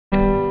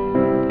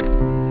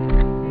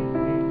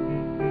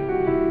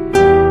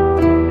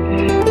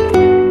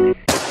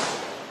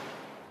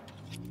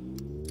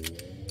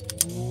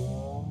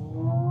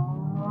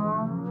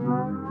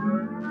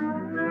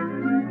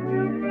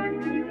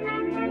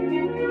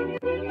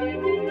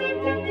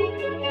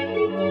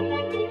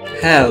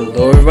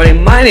Hello everybody,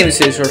 my name is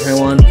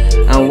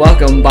Short21 and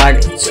welcome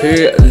back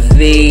to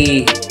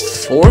the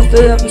fourth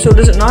episode,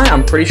 is it now?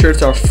 I'm pretty sure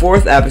it's our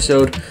fourth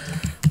episode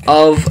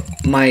of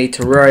my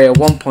Terraria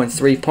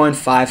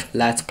 1.3.5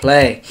 Let's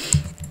Play.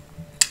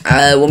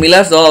 When we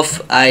left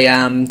off, I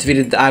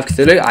defeated the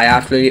Cthulhu. I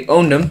absolutely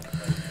owned him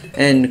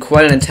in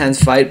quite an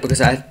intense fight because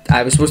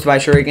I was supposed to buy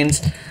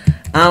shurikens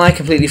and I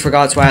completely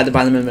forgot, so I had to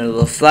buy them in the middle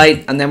of the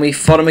fight, and then we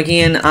fought him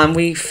again and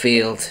we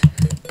failed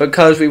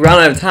because we ran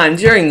out of time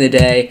during the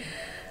day.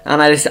 And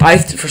I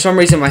for some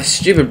reason, my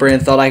stupid brain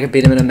thought I could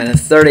beat him in a minute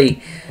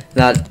 30.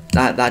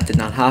 That did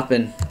not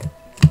happen.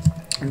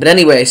 But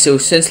anyway, so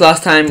since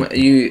last time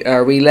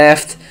we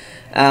left,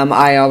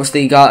 I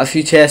obviously got a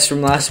few chests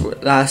from last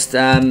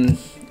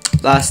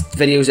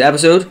video's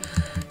episode.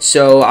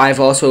 So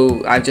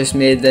I've just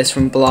made this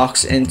from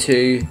blocks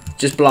into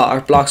just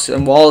blocks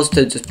and walls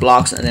to just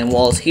blocks and then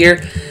walls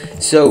here.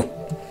 So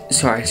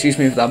sorry, excuse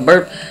me for that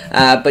burp.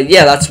 But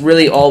yeah, that's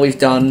really all we've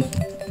done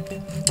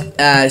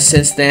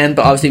since then.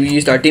 But obviously we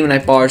used our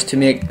demonite bars to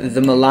make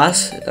the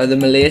molasse.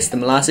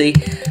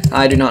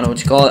 I do not know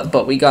what you call it,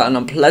 but we got an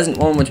unpleasant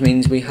one, which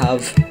means we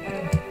have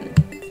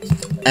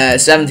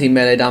 17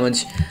 melee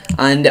damage.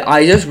 And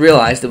I just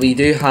realized that we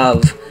do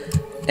have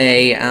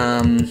a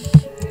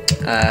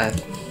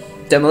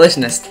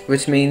demolitionist,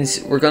 which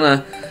means we're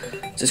gonna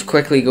just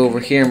quickly go over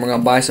here and we're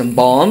gonna buy some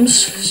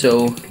bombs.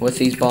 So with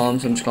these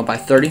bombs, I'm just gonna buy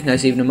 30,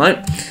 nice even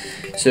amount.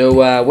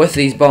 So with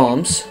these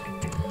bombs,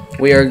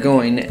 we are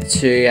going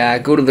to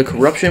go to the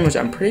corruption, which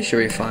I'm pretty sure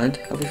we found.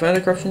 Have we found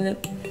the corruption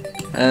yet?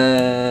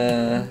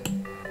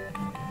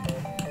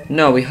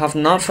 No, we have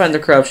not found the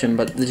corruption,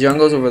 but the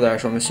jungle's over there,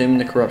 so I'm assuming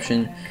the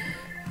corruption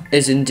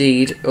is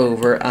indeed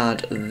over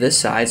at this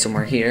side,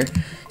 somewhere here.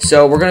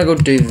 So we're gonna go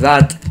do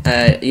that.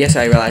 Yes,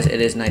 I realize it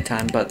is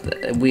nighttime,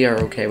 but we are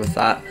okay with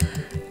that.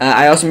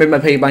 I also made my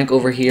piggy bank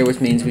over here, which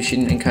means we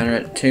shouldn't encounter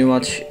it too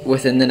much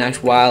within the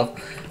next while,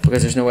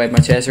 because there's no way my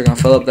chests are gonna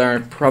fill up there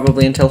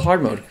probably until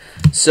hard mode.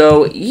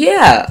 So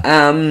yeah,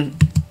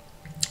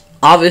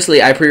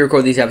 obviously I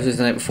pre-record these episodes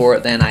the night before,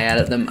 then I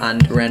edit them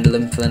and render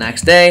them for the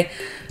next day.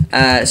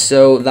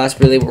 So that's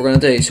really what we're gonna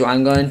do. So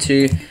I'm going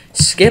to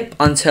skip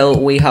until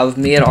we have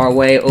made our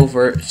way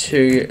over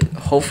to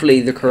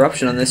hopefully the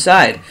corruption on this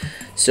side.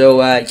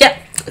 So yeah,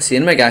 see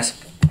you in a minute, guys.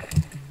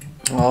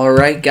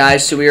 Alright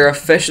guys, so we are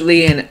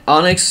officially in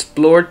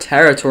unexplored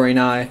territory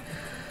now.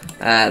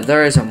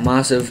 There is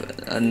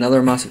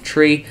another massive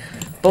tree,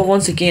 but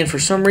once again, for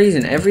some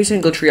reason, every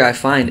single tree I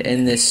find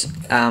in this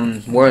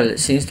world, it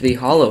seems to be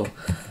hollow.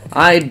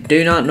 I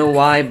do not know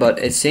why, but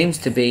it seems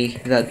to be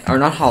that, or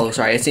not hollow,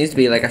 sorry, it seems to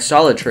be like a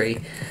solid tree.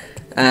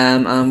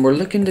 And we're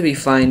looking to be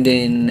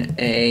finding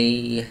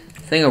a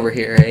thing over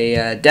here,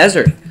 a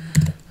desert,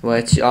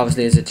 which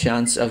obviously is a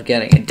chance of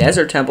getting a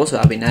desert temple, so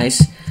that'd be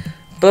nice.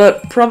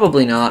 But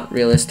probably not,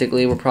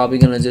 realistically. We're probably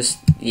gonna just,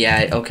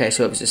 yeah, okay,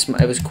 so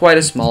it was quite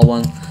a small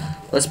one.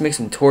 Let's make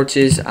some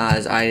torches,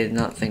 as I did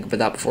not think about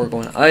that before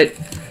going out.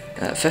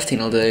 15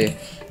 will do.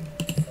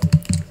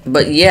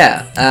 But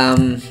yeah,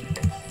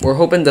 we're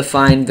hoping to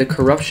find the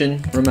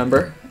corruption,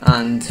 remember?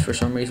 And for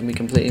some reason we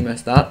completely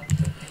missed that.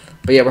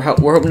 But yeah,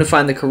 we're hoping to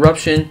find the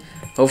corruption.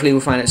 Hopefully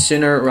we'll find it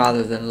sooner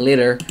rather than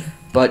later.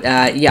 But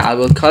yeah, I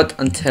will cut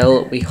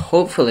until we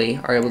hopefully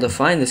are able to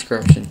find this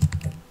corruption.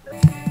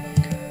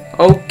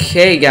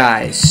 Okay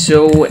guys,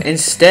 so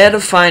instead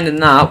of finding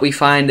that, we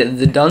find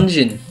the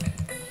dungeon.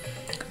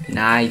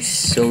 Nice.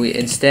 So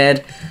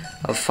instead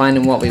of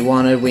finding what we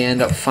wanted, we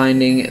end up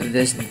finding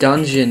this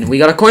dungeon. We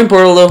got a coin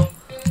portal though.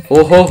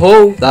 Oh ho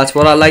ho, that's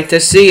what I like to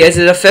see. Is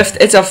it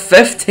it's a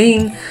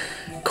 15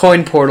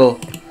 coin portal.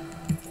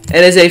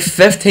 It is a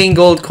 15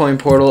 gold coin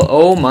portal.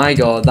 Oh my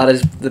god, that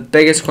is the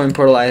biggest coin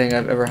portal I think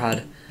I've ever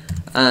had.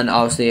 And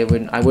obviously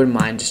I wouldn't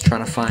mind just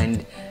trying to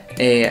find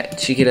a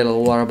cheeky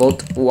little water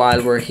bolt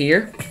while we're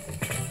here.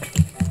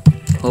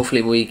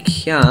 Hopefully we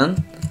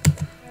can.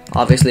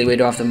 Obviously we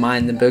don't have to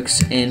mind the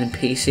books in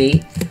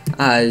PC,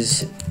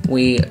 as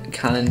we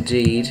can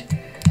indeed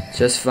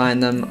just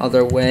find them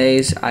other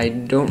ways. I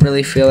don't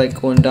really feel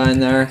like going down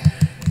there,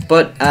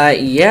 but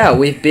yeah,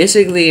 we've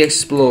basically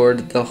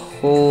explored the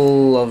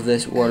whole of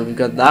this world. We've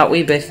got that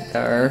wee bit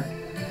there,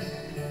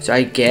 so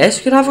I guess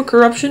you could have a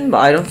corruption, but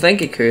I don't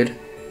think it could.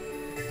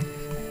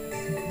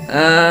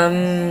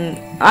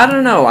 I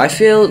don't know, I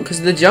feel,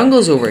 because the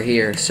jungle's over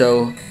here,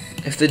 so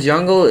if the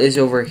jungle is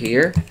over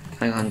here,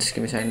 hang on, just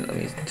give me a second, let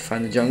me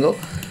find the jungle.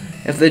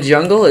 If the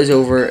jungle is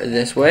over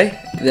this way,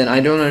 then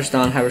I don't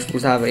understand how we're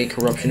supposed to have a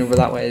corruption over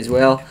that way as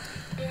well.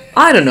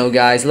 I don't know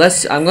guys,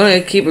 I'm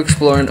gonna keep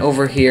exploring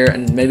over here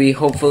and maybe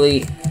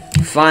hopefully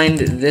find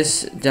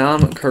this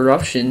damn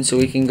corruption so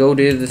we can go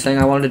do the thing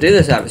I wanted to do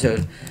this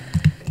episode.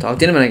 Talk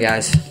to you in a minute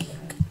guys.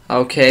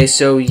 Okay,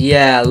 so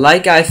yeah,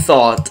 like I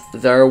thought,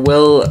 there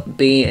will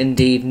be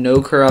indeed no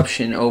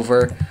corruption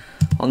over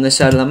on this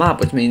side of the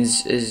map, which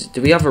means,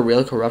 do we have a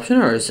real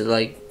corruption, or is it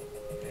like,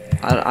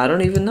 I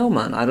don't even know,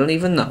 man, I don't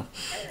even know.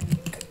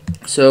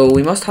 So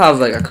we must have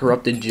like a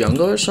corrupted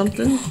jungle or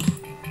something.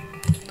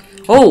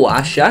 Oh,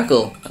 a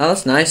shackle. Oh,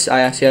 that's nice.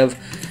 I actually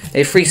have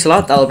a free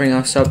slot. That'll bring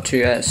us up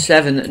to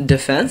 7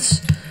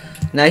 defense.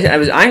 Now I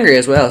was angry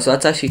as well, so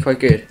that's actually quite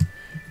good.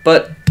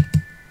 But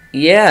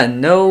yeah,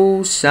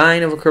 no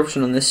sign of a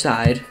corruption on this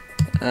side.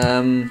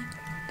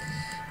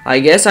 I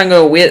guess I'm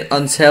gonna wait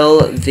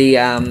until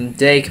the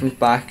day comes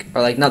back,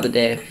 or like not the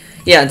day.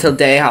 Yeah, until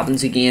day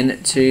happens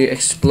again to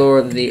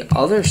explore the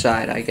other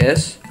side, I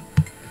guess.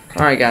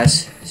 Alright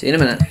guys, see you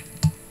in a minute.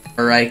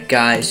 Alright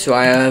guys, so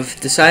I have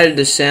decided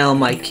to sell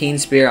my keen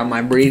spear and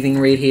my breathing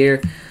reed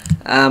here.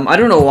 I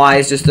don't know why,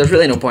 it's just there's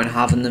really no point in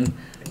having them.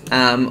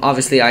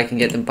 Obviously I can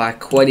get them back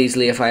quite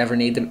easily if I ever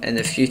need them in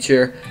the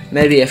future.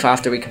 Maybe if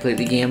after we complete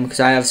the game, because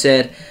I have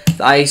said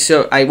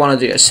that I want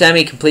to do a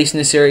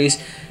semi-completion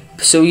series.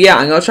 So yeah,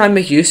 I'm going to try and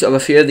make use of a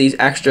few of these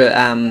extra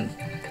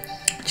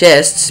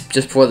chests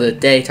just before the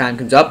daytime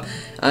comes up.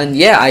 And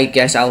yeah, I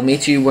guess I'll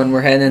meet you when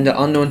we're heading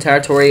into unknown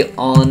territory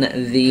on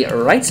the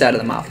right side of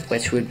the map,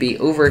 which would be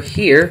over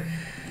here.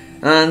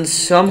 And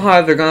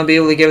somehow they're going to be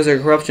able to give us a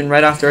corruption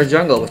right after a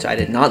jungle, which I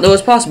did not know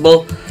was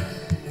possible.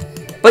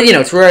 But you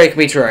know, Terraria can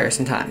be Terraria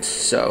sometimes.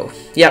 So,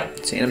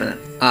 yep, see you in a minute.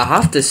 I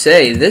have to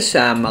say, this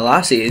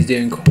Malassi is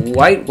doing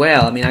quite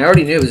well. I mean, I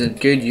already knew it was a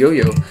good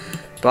yo-yo,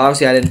 but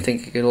obviously I didn't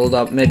think it could hold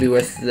up maybe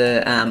with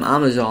the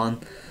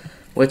Amazon,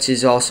 which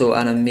is also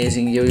an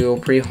amazing yo-yo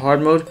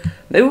pre-hard mode.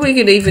 Maybe we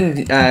could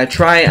even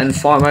try and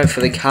farm out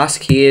for the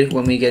Cascade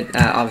when we get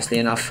obviously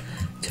enough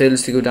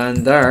tools to go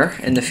down there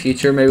in the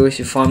future. Maybe we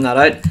should farm that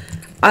out.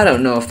 I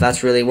don't know if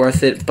that's really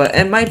worth it, but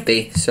it might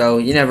be, so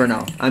you never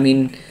know. I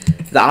mean,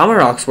 the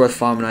Amarok's worth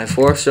farming out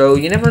for, so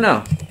you never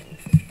know.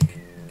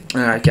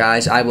 Alright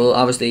guys, I will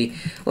obviously,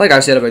 like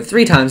I've said about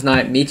 3 times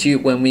now, meet you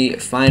when we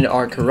find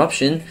our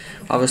corruption.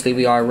 Obviously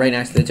we are right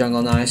next to the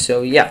jungle now,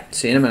 so yeah,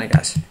 see you in a minute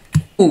guys.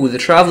 Ooh, the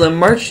Traveling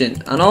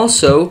Merchant, and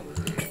also,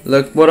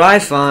 look what I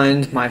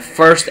find, my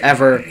first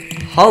ever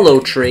hollow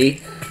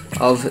tree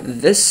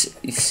of this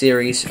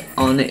series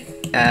on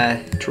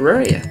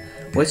Terraria,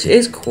 which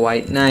is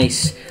quite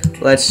nice.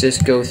 Let's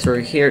just go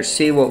through here,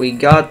 see what we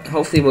got.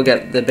 Hopefully we'll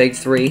get the big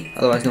 3,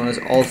 otherwise known as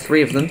all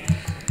 3 of them.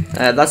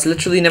 That's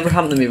literally never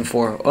happened to me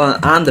before.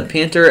 And the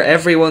painter,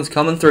 everyone's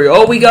coming through.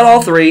 Oh, we got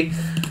all 3.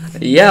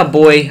 Yeah,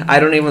 boy. I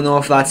don't even know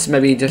if that's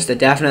maybe just a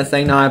definite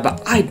thing now,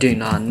 but I do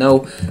not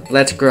know.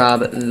 Let's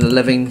grab the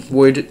living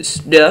wood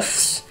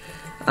stuffs,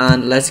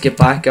 and let's get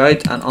back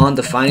out and on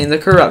to finding the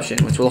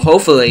corruption, which will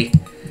hopefully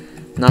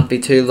not be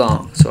too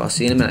long. So I'll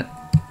see you in a minute.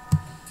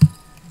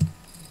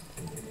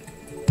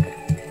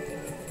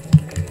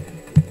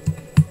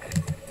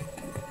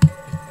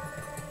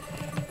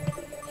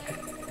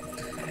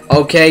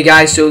 Okay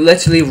guys, so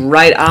literally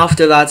right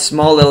after that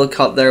small little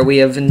cut there, we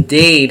have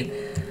indeed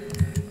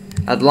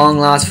at long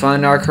last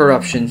found our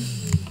corruption,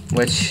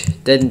 which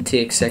didn't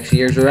take 6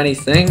 years or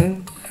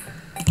anything.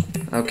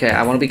 Okay,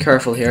 I want to be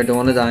careful here, don't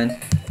want to die,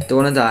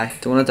 don't want to die,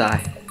 don't want to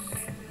die.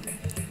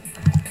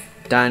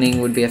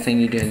 Dining would be a thing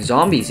you do in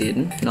Zombies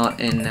Eden,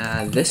 not in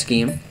this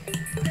game.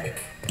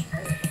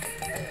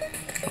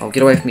 Oh,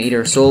 get away from me,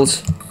 eater of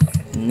souls.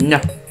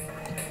 No.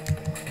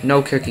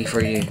 No cookie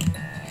for you.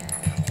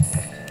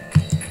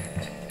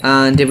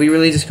 And did we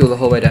really just go the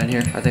whole way down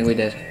here? I think we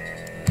did.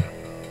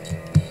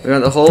 We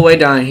went the whole way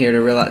down here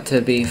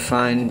to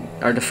find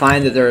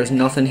that there is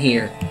nothing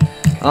here.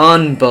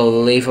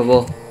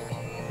 Unbelievable.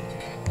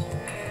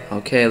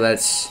 Okay,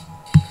 let's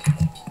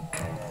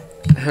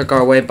hook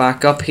our way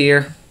back up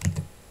here.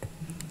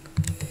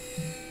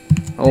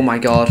 Oh my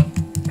god.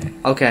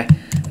 Okay.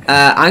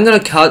 I'm gonna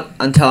cut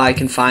until I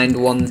can find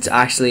one that's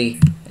actually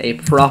a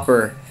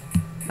proper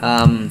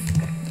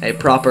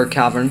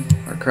cavern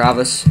or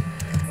crevice.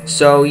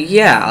 So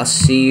yeah, I'll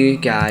see you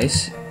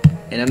guys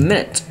in a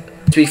minute.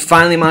 So we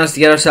finally managed to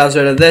get ourselves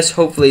out of this.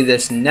 Hopefully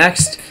this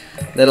next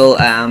little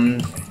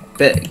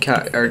bit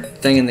or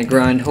thing in the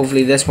ground,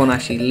 hopefully this one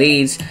actually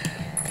leads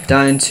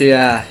down to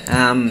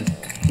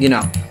you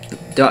know,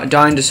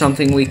 down to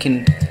something we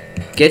can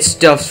get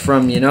stuff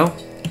from, you know.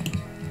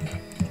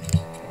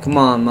 Come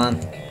on,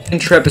 man.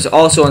 Trip is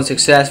also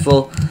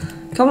unsuccessful.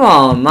 Come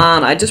on,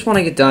 man. I just want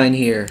to get down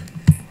here.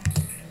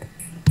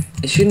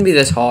 It shouldn't be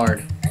this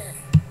hard.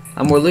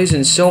 And we're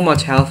losing so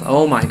much health.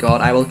 Oh my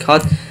god. I will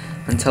cut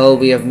until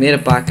we have made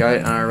it back out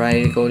and are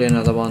ready to go to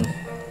another one.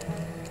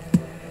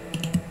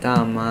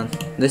 Damn, man.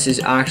 This is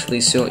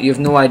actually so... You have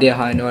no idea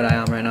how annoyed I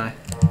am right now.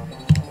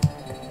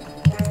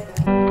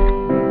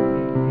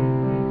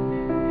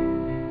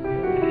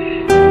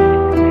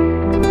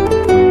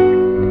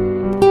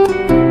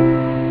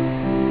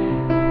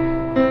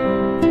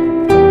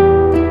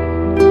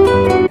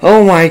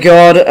 Oh my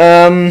god,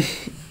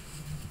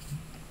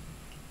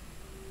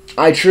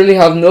 I truly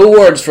have no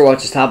words for what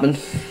just happened.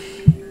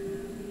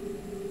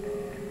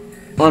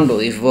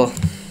 Unbelievable.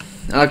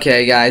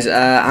 Okay guys,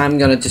 I'm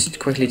gonna just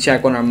quickly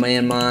check what our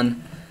main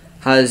man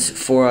has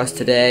for us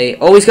today.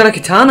 Oh, he's got a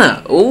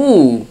katana!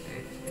 Ooh!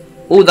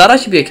 Oh, that'd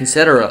actually be a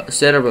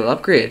considerable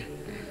upgrade.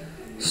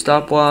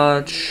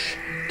 Stopwatch,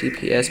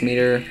 DPS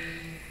meter.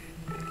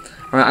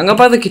 Alright, I'm gonna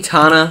buy the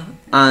katana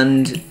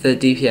and the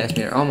DPS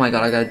meter. Oh my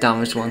god, I got a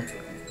damaged one.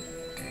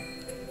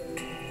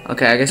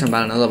 Okay, I guess I'm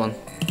buying another one.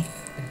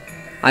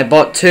 I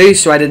bought 2,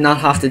 so I did not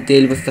have to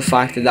deal with the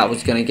fact that that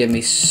was going to give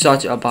me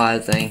such a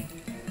bad thing.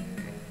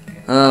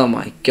 Oh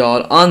my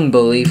god,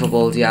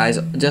 unbelievable, guys,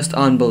 just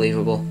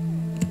unbelievable.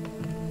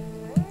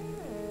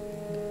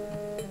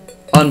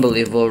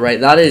 Unbelievable, right?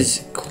 That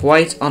is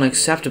quite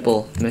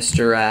unacceptable,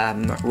 Mr.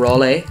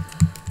 Raleigh.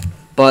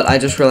 But I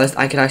just realized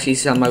I could actually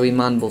sell my wee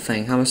mandible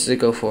thing. How much does it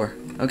go for?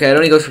 Okay, it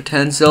only goes for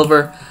 10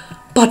 silver,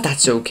 but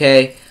that's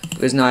okay,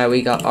 because now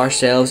we got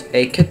ourselves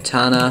a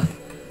katana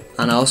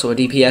and also a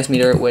DPS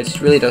meter,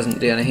 which really doesn't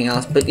do anything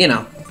else, but you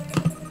know,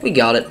 we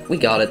got it, we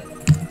got it.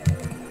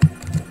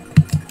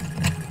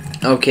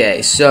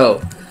 Okay,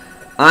 so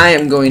I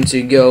am going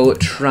to go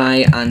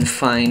try and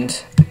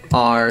find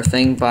our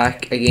thing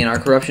back again, our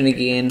corruption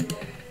again.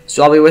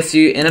 So I'll be with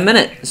you in a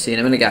minute. See you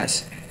in a minute,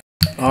 guys.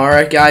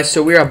 Alright, guys,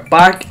 so we are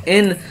back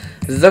in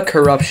the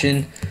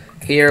corruption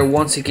here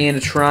once again to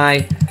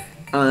try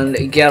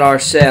and get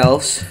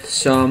ourselves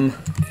some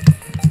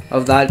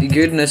of that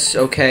goodness.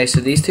 Okay,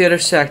 so these two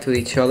intersect with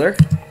each other.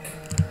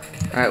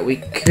 Alright, we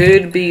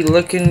could be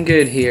looking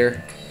good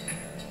here.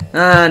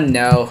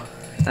 No.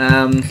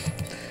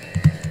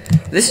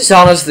 This is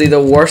honestly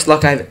the worst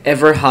luck I've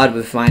ever had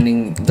with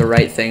finding the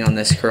right thing on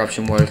this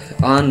corruption world.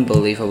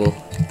 Unbelievable.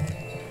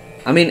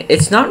 I mean,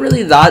 it's not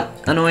really that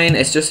annoying,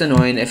 it's just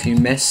annoying if you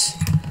miss,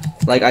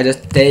 like I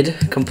just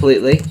did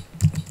completely.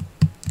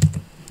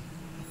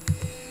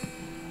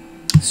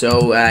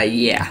 So,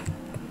 yeah.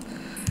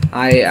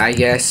 I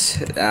guess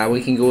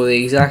we can go with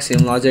the exact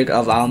same logic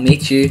of I'll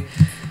meet you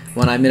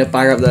when I made it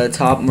back up to the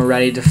top and we're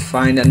ready to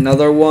find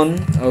another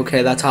one.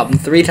 Okay, that's happened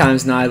 3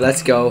 times now,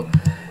 let's go.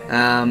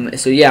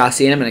 So yeah, I'll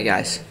see you in a minute,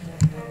 guys.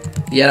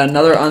 Yet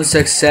another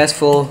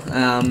unsuccessful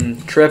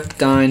trip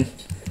down.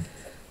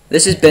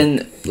 This has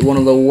been one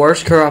of the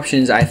worst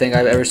corruptions I think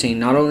I've ever seen.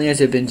 Not only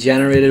has it been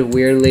generated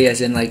weirdly,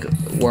 as in like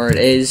where it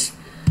is,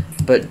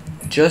 but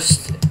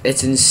just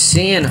it's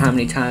insane how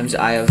many times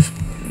I have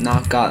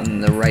not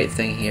gotten the right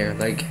thing here.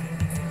 Like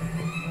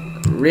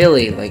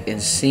really, like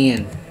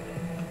insane.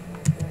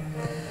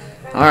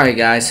 Alright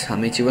guys, I'll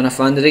meet you when I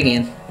find it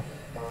again.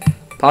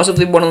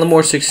 Possibly one of the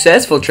more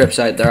successful trips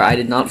out there. I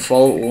did not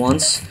fall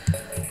once,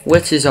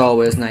 which is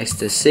always nice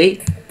to see.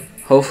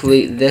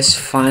 Hopefully this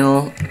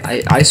final,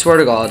 I swear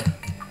to God.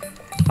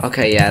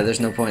 Okay, yeah, there's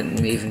no point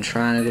in me even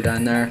trying to go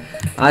down there,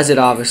 as it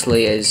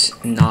obviously is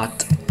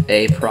not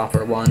a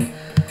proper one.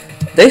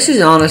 This is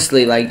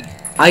honestly, like,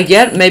 I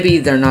get maybe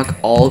they're not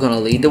all going to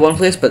lead to one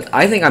place, but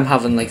I think I'm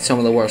having, like, some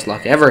of the worst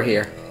luck ever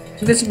here.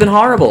 This has been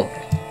horrible.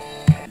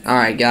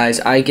 Alright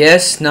guys, I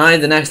guess now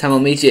the next time I'll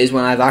meet you is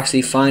when I've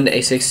actually found a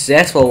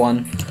successful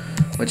one,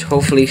 which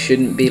hopefully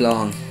shouldn't be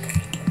long.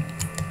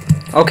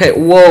 Okay,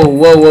 whoa,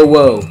 whoa, whoa,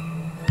 whoa.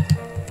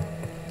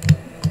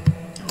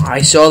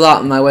 I saw that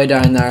on my way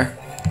down there.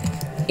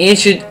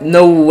 Ancient,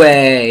 no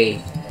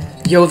way.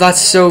 Yo,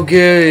 that's so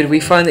good. We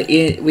found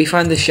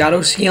the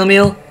shadow scale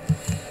meal.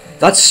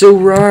 That's so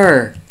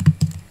rare.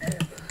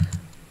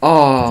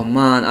 Oh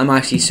man, I'm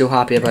actually so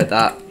happy about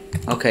that.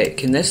 Okay,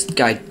 can this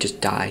guy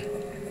just die?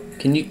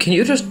 Can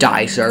you just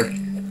die, sir?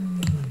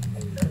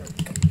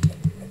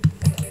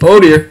 Oh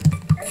dear.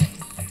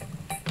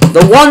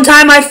 The one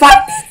time I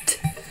find it!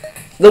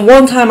 The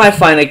one time I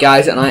find it,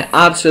 guys, and I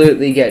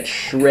absolutely get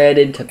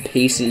shredded to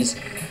pieces.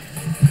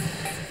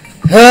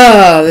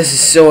 Ah, this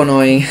is so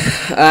annoying.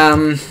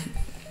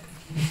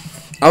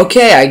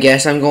 Okay, I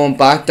guess I'm going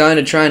back down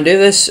to try and do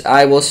this.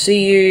 I will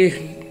see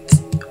you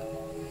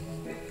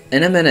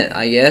in a minute,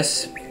 I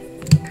guess.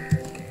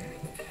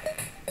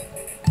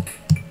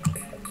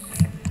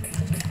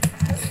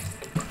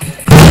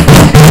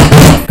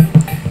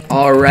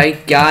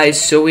 Alright guys,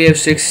 so we have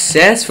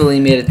successfully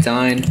made it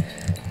down to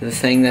the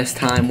thing this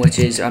time, which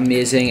is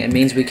amazing. It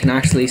means we can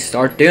actually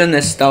start doing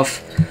this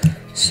stuff.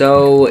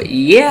 So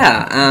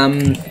yeah,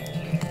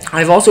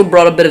 I've also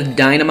brought a bit of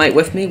dynamite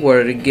with me.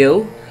 Where did it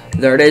go?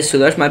 There it is. So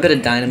there's my bit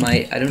of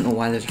dynamite. I don't know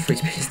why there's a free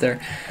space there.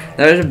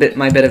 There's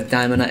my bit of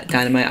dynamite.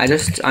 I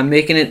just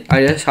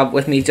have it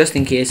with me just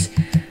in case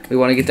we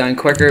want to get down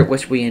quicker,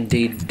 which we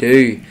indeed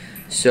do.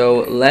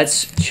 So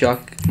let's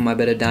chuck my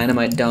bit of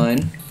dynamite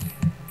down.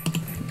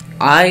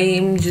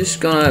 I'm just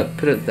gonna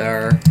put it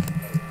there,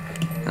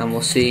 and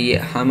we'll see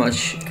how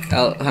much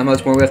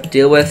more we have to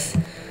deal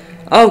with.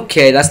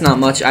 Okay, that's not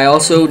much. I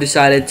also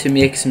decided to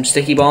make some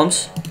sticky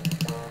bombs.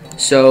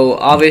 So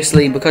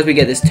obviously, because we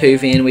get this 2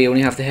 vein, we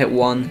only have to hit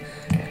one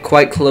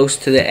quite close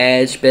to the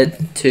edge bit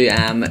to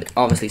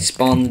obviously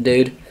spawn the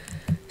dude,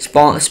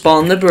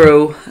 spawn the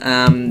bro,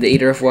 the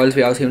Eater of Worlds.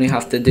 We obviously only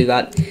have to do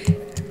that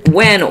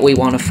when we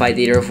want to fight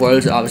the Eater of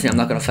Worlds. Obviously, I'm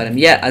not gonna fight him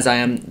yet, as I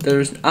am.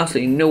 There's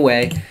absolutely no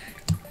way.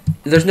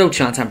 There's no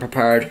chance I'm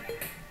prepared,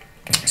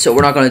 so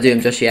we're not going to do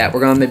him just yet.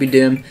 We're going to maybe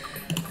do him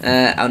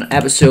on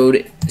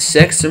episode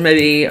 6 or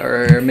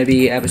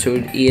maybe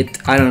episode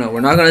 8. I don't know.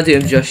 We're not going to do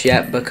him just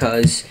yet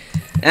because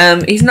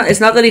it's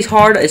not that he's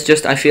hard. It's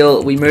just I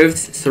feel we moved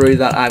through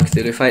that Ab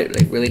Cthulhu fight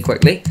like really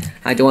quickly.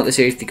 I don't want the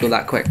series to go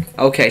that quick.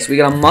 Okay, so we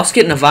got a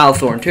musket and a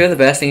Valthorn, 2 of the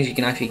best things you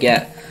can actually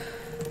get.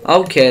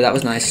 Okay, that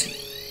was nice.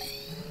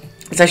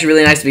 It's actually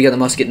really nice to be getting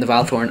the musket and the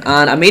Valthorn,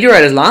 and a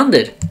meteorite has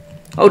landed.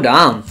 Oh,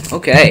 damn.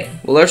 Okay.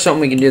 Well, there's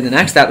something we can do in the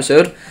next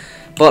episode.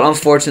 But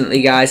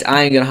unfortunately, guys,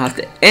 I am going to have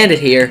to end it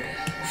here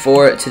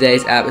for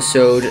today's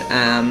episode.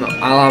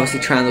 I'll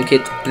obviously try and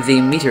locate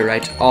the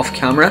meteorite off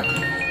camera.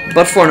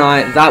 But for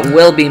now, that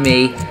will be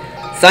me.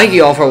 Thank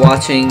you all for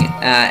watching.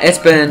 It's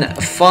been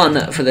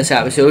fun for this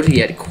episode,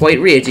 yet quite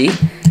ragey.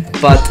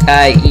 But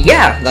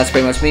yeah, that's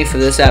pretty much me for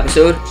this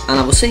episode. And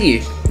I will see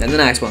you in the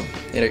next one.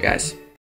 Later, guys.